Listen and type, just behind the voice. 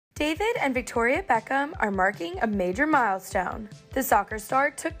David and Victoria Beckham are marking a major milestone. The soccer star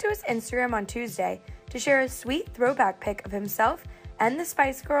took to his Instagram on Tuesday to share a sweet throwback pic of himself and the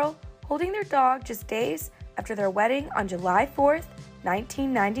Spice Girl holding their dog just days after their wedding on July 4th,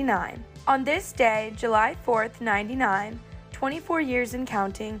 1999. On this day, July 4th, 99, 24 years and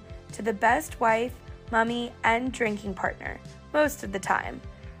counting, to the best wife, mummy, and drinking partner, most of the time.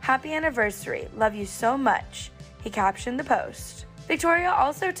 Happy anniversary, love you so much, he captioned the post. Victoria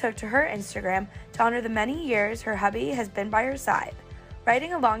also took to her Instagram to honor the many years her hubby has been by her side,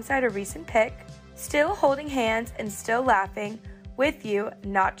 writing alongside a recent pic, "Still holding hands and still laughing, with you,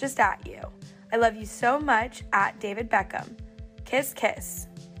 not just at you. I love you so much, at David Beckham. Kiss, kiss."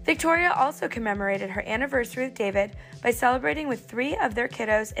 Victoria also commemorated her anniversary with David by celebrating with 3 of their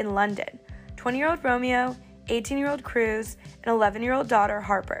kiddos in London, 20-year-old Romeo, 18-year-old Cruz, and 11-year-old daughter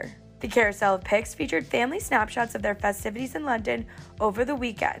Harper. The carousel of pics featured family snapshots of their festivities in London over the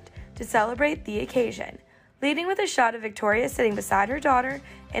weekend to celebrate the occasion, leading with a shot of Victoria sitting beside her daughter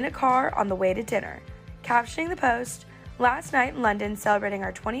in a car on the way to dinner, captioning the post, "Last night in London celebrating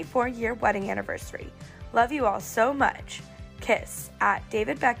our 24-year wedding anniversary. Love you all so much. Kiss, at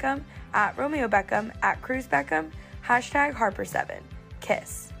David Beckham, at Romeo Beckham, at Cruz Beckham, hashtag Harper7.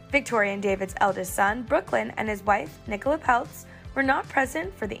 Kiss." Victoria and David's eldest son, Brooklyn, and his wife, Nicola Peltz, were not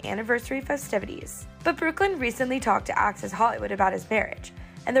present for the anniversary festivities. But Brooklyn recently talked to Access Hollywood about his marriage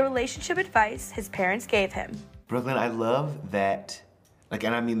and the relationship advice his parents gave him. Brooklyn, I love that,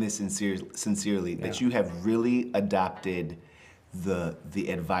 and I mean this sincerely, that you have really adopted the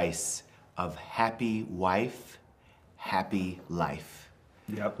advice of happy wife, happy life.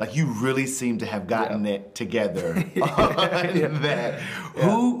 Yep. Like, you really seem to have gotten it together on that.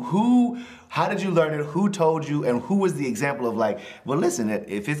 Yeah. How did you learn it? Who told you? And who was the example of well, listen,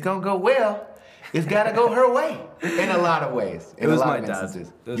 if it's gonna go well, it's gotta go her way. In a lot of ways. It was my dad.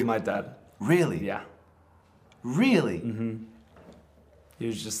 It was my dad. Really? Yeah. Really? Mm-hmm. He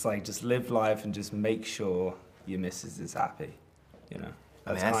was just like, just live life and just make sure your missus is happy. You know,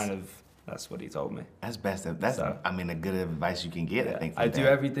 that's what he told me. That's best. That's a good advice you can get. Yeah. I think. I do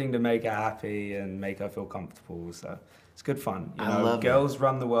everything to make her happy and make her feel comfortable. So it's good fun. You know, girls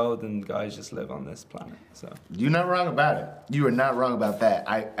run the world and guys just live on this planet. So you're not wrong about it. You are not wrong about that.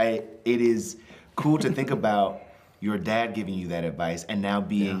 It is cool to think about your dad giving you that advice, and now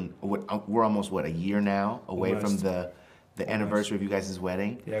being we're almost a year now away from the anniversary of you guys'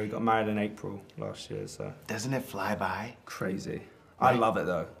 wedding. Yeah, we got married in April last year. So doesn't it fly by? Crazy. Right? I love it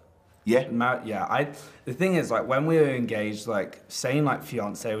though. Yeah? The thing is, when we were engaged, saying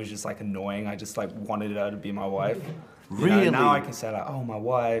fiance was just annoying. I just wanted her to be my wife. Really? Now I can say oh, my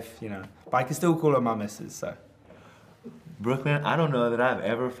wife, but I can still call her my missus, so. Brooklyn, I don't know that I've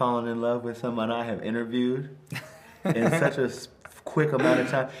ever fallen in love with someone I have interviewed in such a quick amount of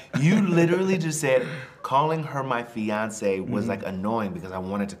time. You literally just said calling her my fiance was annoying because I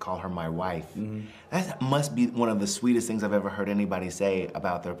wanted to call her my wife. Mm-hmm. That must be one of the sweetest things I've ever heard anybody say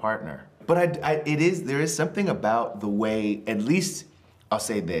about their partner. But there is something about the way, at least I'll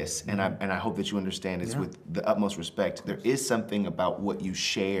say this, and I hope that you understand this with the utmost respect. There is something about what you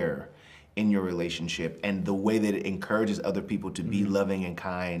share in your relationship and the way that it encourages other people to be loving and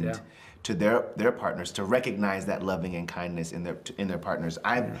kind to their partners, to recognize that loving and kindness in their partners.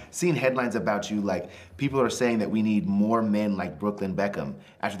 I've seen headlines about you, people are saying that we need more men like Brooklyn Beckham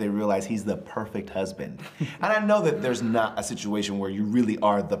after they realize he's the perfect husband. And I know that there's not a situation where you really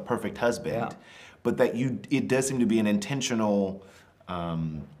are the perfect husband, but that it does seem to be an intentional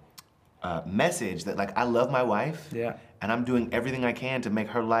message that I love my wife, and I'm doing everything I can to make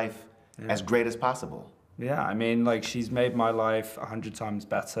her life as great as possible. Yeah, I mean, she's made my life 100 times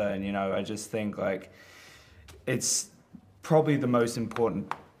better, and I just think it's probably the most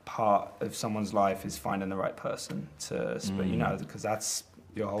important part of someone's life is finding the right person to spend, because that's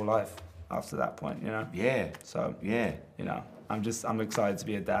your whole life after that point, Yeah. So I'm excited to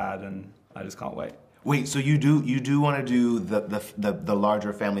be a dad, and I just can't wait. Wait, so you do want to do the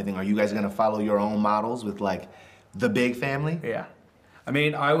larger family thing? Are you guys gonna follow your own models with the big family? Yeah. I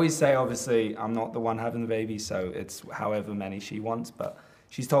mean, I always say, obviously, I'm not the one having the baby, so it's however many she wants, but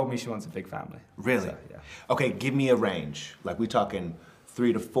she's told me she wants a big family. Really? So, yeah. Okay, give me a range. We talking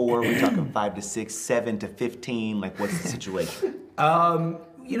 3 to 4, we talking 5 to 6, 7 to 15, what's the situation?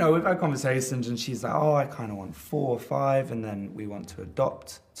 We've had conversations and she's like, oh, I kind of want 4 or 5, and then we want to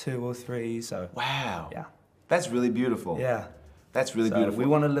adopt 2 or 3, so. Wow. Yeah. That's really beautiful. Yeah. That's really beautiful. We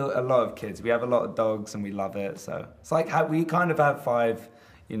want a lot of kids. We have a lot of dogs and we love it. So it's we kind of have 5,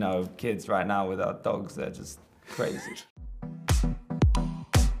 kids right now with our dogs. They're just crazy.